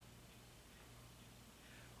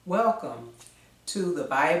Welcome to the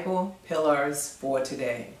Bible Pillars for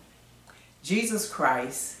Today. Jesus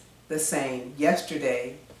Christ, the same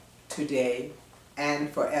yesterday, today, and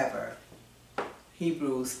forever.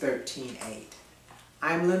 Hebrews 13:8.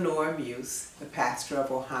 I'm Lenore Muse, the pastor of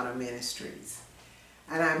Ohana Ministries,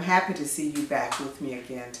 and I'm happy to see you back with me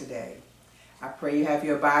again today. I pray you have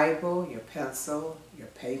your Bible, your pencil, your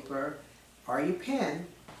paper, or your pen,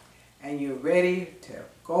 and you're ready to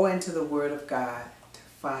go into the Word of God to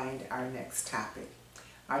find our next topic.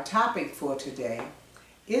 Our topic for today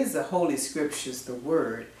is the Holy Scriptures, the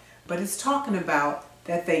Word, but it's talking about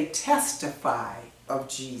that they testify of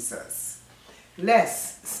Jesus.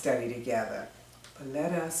 Let's study together, but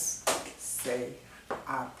let us say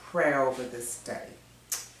our prayer over this study.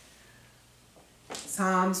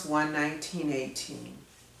 Psalms 119:18.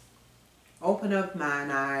 Open up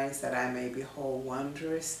mine eyes that I may behold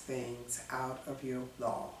wondrous things out of your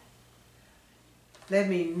law. Let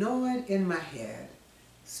me know it in my head,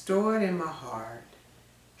 store it in my heart,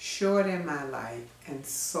 show it in my life, and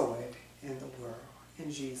sow it in the world. In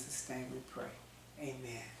Jesus' name we pray.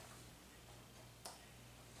 Amen.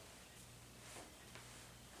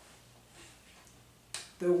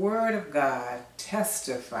 The Word of God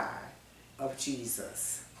testifies of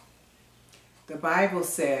Jesus. The Bible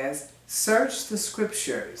says, search the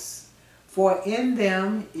Scriptures, for in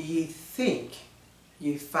them ye think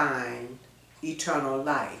ye find eternal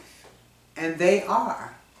life. And they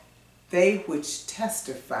are, they which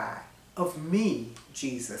testify of me,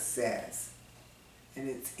 Jesus says. And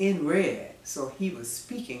it's in red, so he was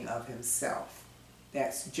speaking of himself.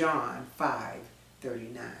 That's John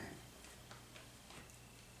 5:39.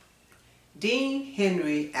 Dean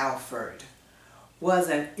Henry Alford was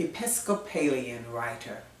an Episcopalian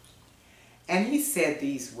writer, and he said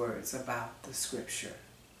these words about the Scripture.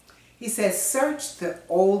 He says, search the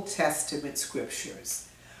Old Testament Scriptures,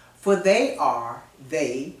 for they are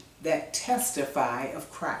they that testify of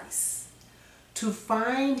Christ. To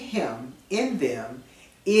find him in them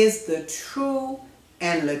is the true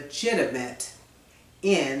and legitimate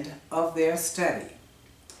end of their study.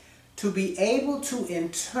 To be able to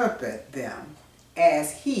interpret them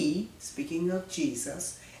as he, speaking of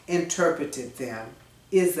Jesus, interpreted them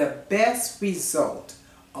is the best result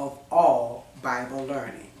of all Bible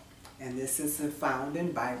learning. And this is found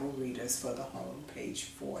in Bible Readers for the Home, page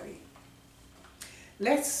 40.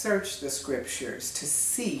 Let's search the Scriptures to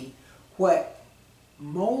see what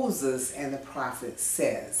Moses and the prophets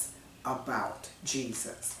says about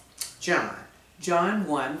Jesus. John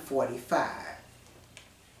 1:45.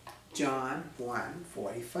 John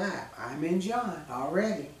 1:45. I'm in John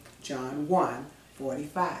already. John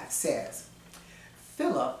 1:45 says,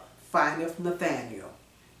 Philip findeth Nathanael,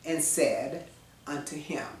 and said unto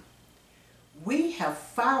him, We have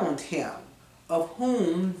found him, of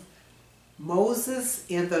whom Moses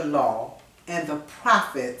in the law and the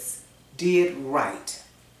prophets did write,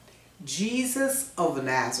 Jesus of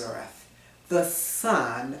Nazareth, the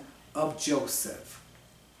son of Joseph.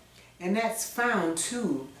 And that's found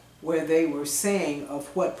too, where they were saying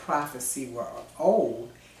of what prophecy were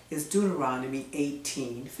old, is Deuteronomy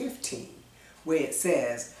 18:15, where it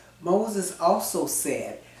says, Moses also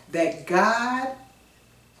said that God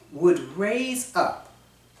would raise up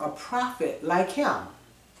a prophet like him.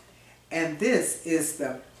 And this is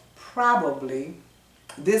probably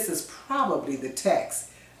the text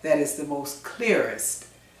that is the most clearest,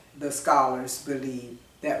 the scholars believe,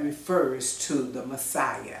 that refers to the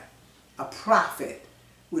Messiah. A prophet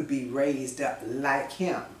would be raised up like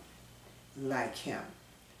him.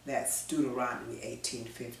 That's Deuteronomy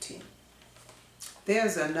 18:15.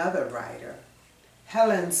 There's another writer,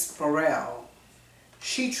 Helen Sparrow.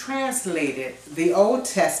 She translated the Old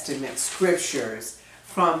Testament Scriptures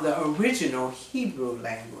from the original Hebrew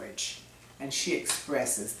language, and she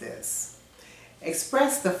expresses this.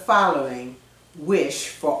 Express the following wish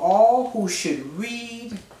for all who should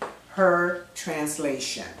read her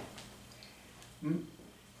translation.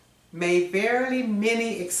 May verily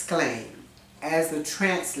many exclaim, as the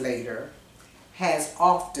translator has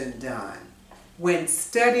often done, when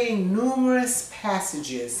studying numerous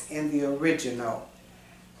passages in the original,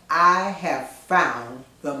 I have found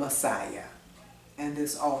the Messiah. And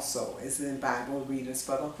this also is in Bible Readers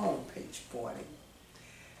for the Home, page 40.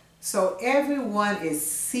 So everyone is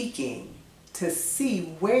seeking to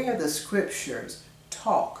see where the Scriptures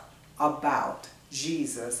talk about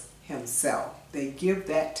Jesus himself. They give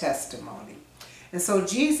that testimony. And so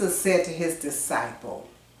Jesus said to his disciple,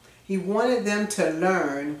 he wanted them to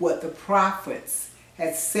learn what the prophets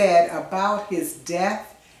had said about his death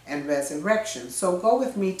and resurrection. So go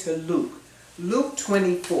with me to Luke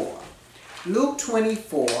 24. Luke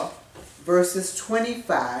 24, verses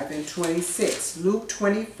 25 and 26. Luke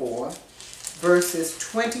 24, verses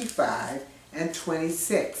 25 and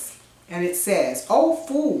 26. And it says, O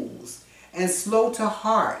fools, and slow to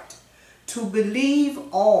heart, to believe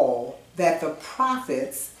all that the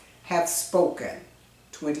prophets have spoken.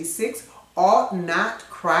 26. Ought not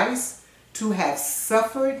Christ to have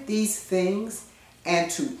suffered these things and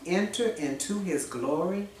to enter into his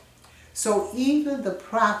glory? So even the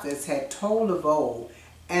prophets had told of old,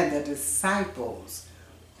 and the disciples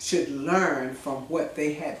should learn from what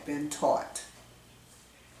they had been taught.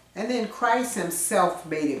 And then Christ himself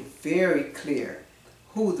made it very clear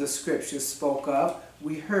who the scriptures spoke of.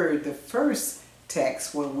 We heard the first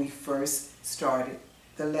text when we first started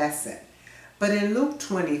the lesson. But in Luke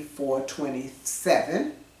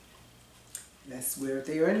 24:27, we're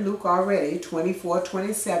there in Luke already,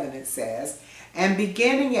 24:27 it says, and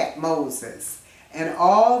beginning at Moses and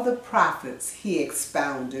all the prophets he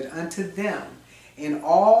expounded unto them in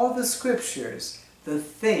all the scriptures the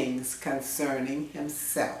things concerning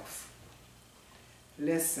himself.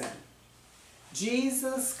 Listen,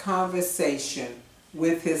 Jesus' conversation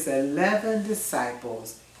with his 11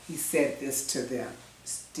 disciples, he said this to them.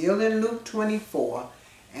 Still in Luke 24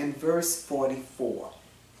 and verse 44,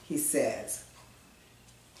 he says,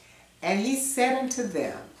 and he said unto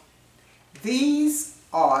them, these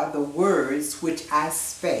are the words which I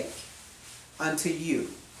spake unto you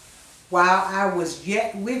while I was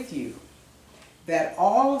yet with you, that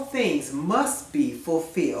all things must be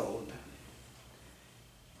fulfilled,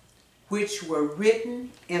 which were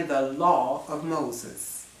written in the law of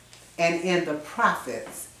Moses, and in the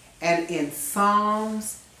prophets, and in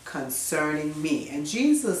Psalms concerning me. And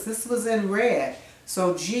Jesus, this was in red,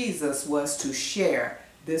 so Jesus was to share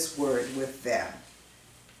this word with them.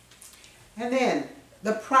 And then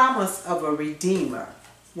the promise of a Redeemer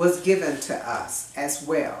was given to us as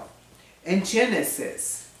well. In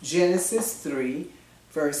Genesis 3,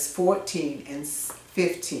 verse 14 and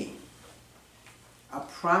 15. A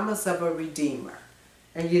promise of a Redeemer.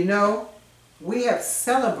 And you know, we have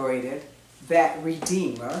celebrated that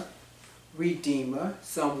Redeemer,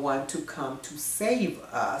 someone to come to save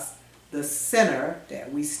us, the sinner that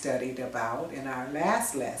we studied about in our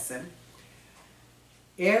last lesson.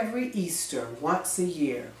 Every Easter, once a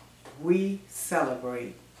year, we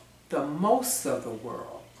celebrate, the most of the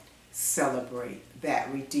world celebrate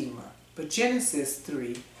that Redeemer. But Genesis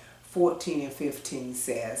 3, 14 and 15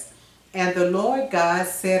 says, and the Lord God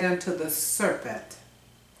said unto the serpent,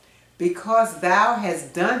 because thou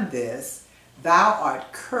hast done this, thou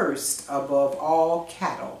art cursed above all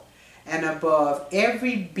cattle, and above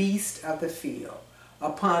every beast of the field.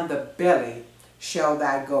 Upon the belly shall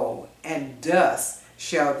thou go, and dust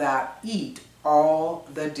shalt thou eat all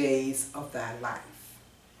the days of thy life.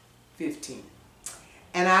 15.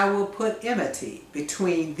 And I will put enmity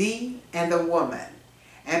between thee and the woman,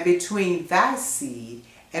 and between thy seed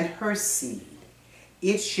and her seed.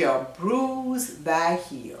 It shall bruise thy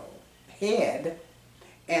head,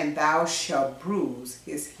 and thou shalt bruise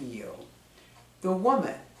his heel. The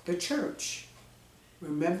woman, the church.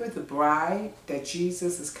 Remember the bride that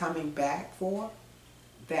Jesus is coming back for?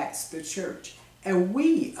 That's the church. And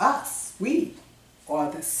we are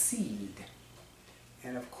the seed.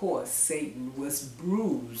 And of course, Satan was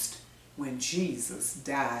bruised when Jesus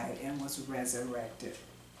died and was resurrected.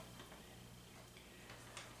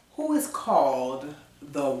 Who is called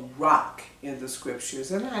the rock in the scriptures?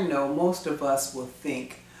 And I know most of us will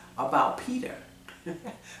think about Peter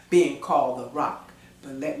being called the rock.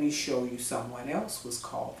 But let me show you someone else was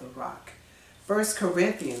called the rock. 1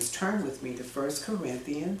 Corinthians, turn with me to 1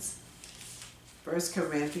 Corinthians. 1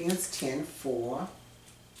 Corinthians 10:4,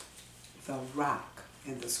 the rock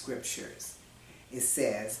in the scriptures. It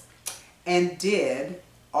says, and did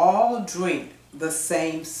all drink the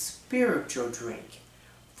same spiritual drink,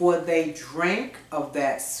 for they drank of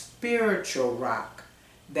that spiritual rock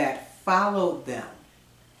that followed them,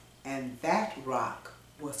 and that rock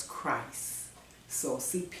was Christ. So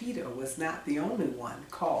see, Peter was not the only one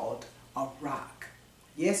called a rock.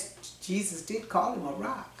 Yes, Jesus did call him a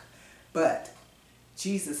rock, but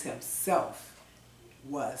Jesus himself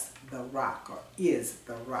was the rock, or is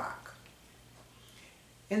the rock.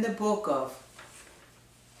 In the book of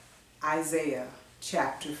Isaiah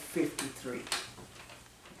chapter 53,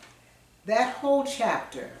 that whole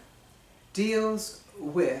chapter deals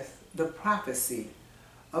with the prophecy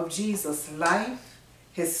of Jesus' life,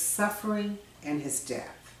 his suffering, and his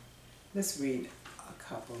death. Let's read a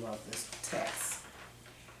couple of this text.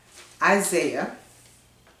 Isaiah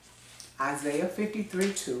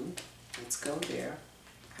 53:2. Let's go there.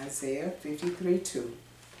 Isaiah 53:2.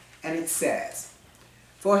 And it says,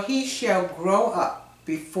 "For he shall grow up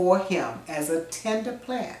before him as a tender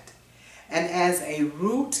plant, and as a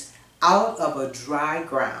root out of a dry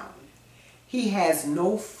ground. He has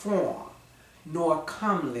no form nor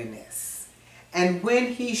comeliness. And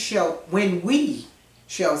when we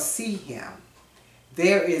shall see him,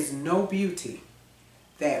 there is no beauty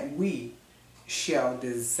that we shall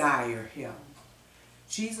desire him."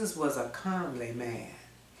 Jesus was a comely man.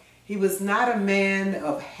 He was not a man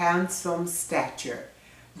of handsome stature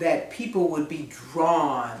that people would be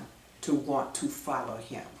drawn to want to follow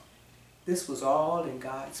him. This was all in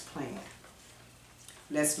God's plan.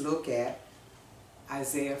 Let's look at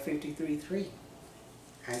Isaiah 53:3.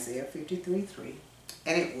 Isaiah 53:3,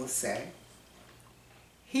 and it will say,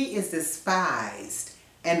 "He is despised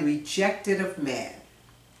and rejected of men,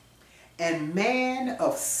 and man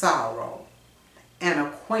of sorrow, and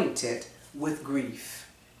acquainted with grief.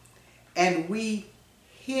 And we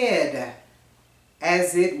hid,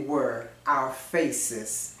 as it were, our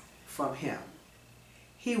faces from him.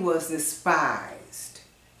 He was despised,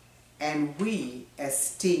 and we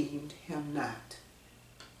esteemed him not."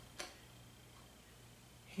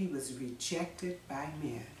 He was rejected by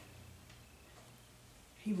men.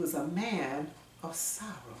 He was a man of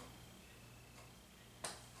sorrow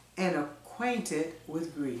and acquainted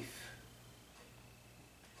with grief.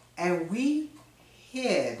 And we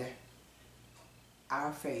hid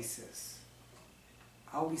our faces.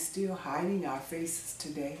 Are we still hiding our faces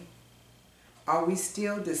today? Are we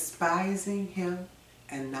still despising him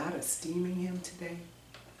and not esteeming him today?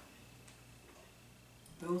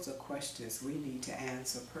 Those are questions we need to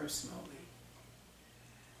answer personally.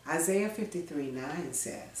 Isaiah 53:9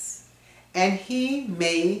 says, "And he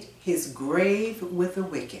made his grave with the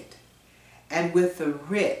wicked, and with the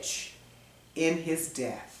rich in his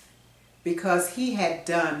death, because he had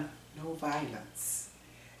done no violence,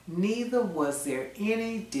 neither was there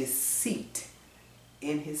any deceit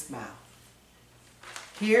in his mouth."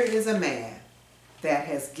 Here is a man that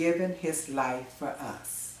has given his life for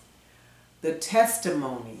us. The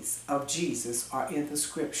testimonies of Jesus are in the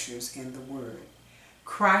scriptures, in the Word.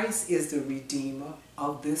 Christ is the Redeemer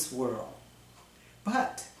of this world.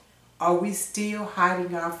 But are we still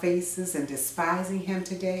hiding our faces and despising him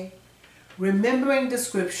today? Remembering the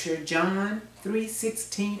scripture, John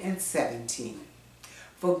 3:16 and 17.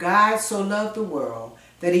 "For God so loved the world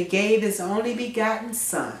that he gave his only begotten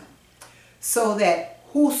Son, so that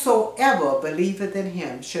whosoever believeth in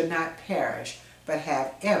him should not perish, but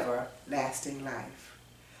have everlasting life.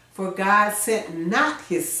 For God sent not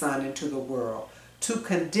his Son into the world to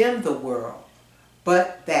condemn the world,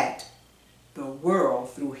 but that the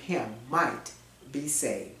world through him might be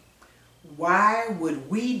saved." Why would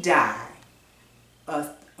we die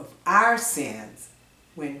of our sins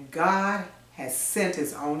when God has sent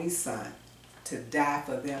his only Son to die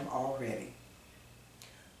for them already?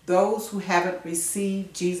 Those who haven't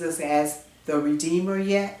received Jesus as the Redeemer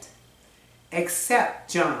yet,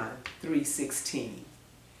 accept John 3:16.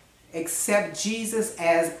 Accept Jesus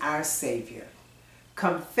as our Savior.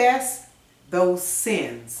 Confess those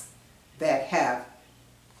sins that have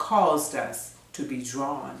caused us to be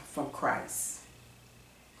drawn from Christ.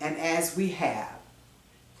 And as we have,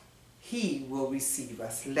 he will receive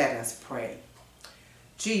us. Let us pray.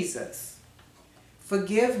 Jesus,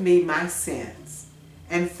 forgive me my sins,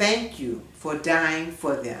 and thank you for dying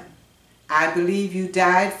for them. I believe you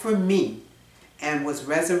died for me and was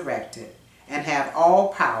resurrected, and have all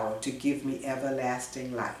power to give me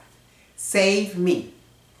everlasting life. Save me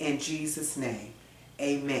in Jesus' name.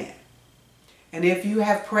 Amen. And if you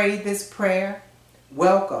have prayed this prayer,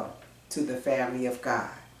 welcome to the family of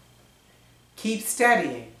God. Keep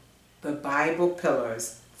studying the Bible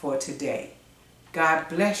pillars for today. God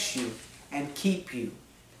bless you and keep you.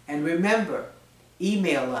 And remember,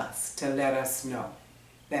 email us to let us know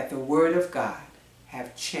that the Word of God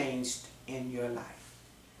have changed in your life.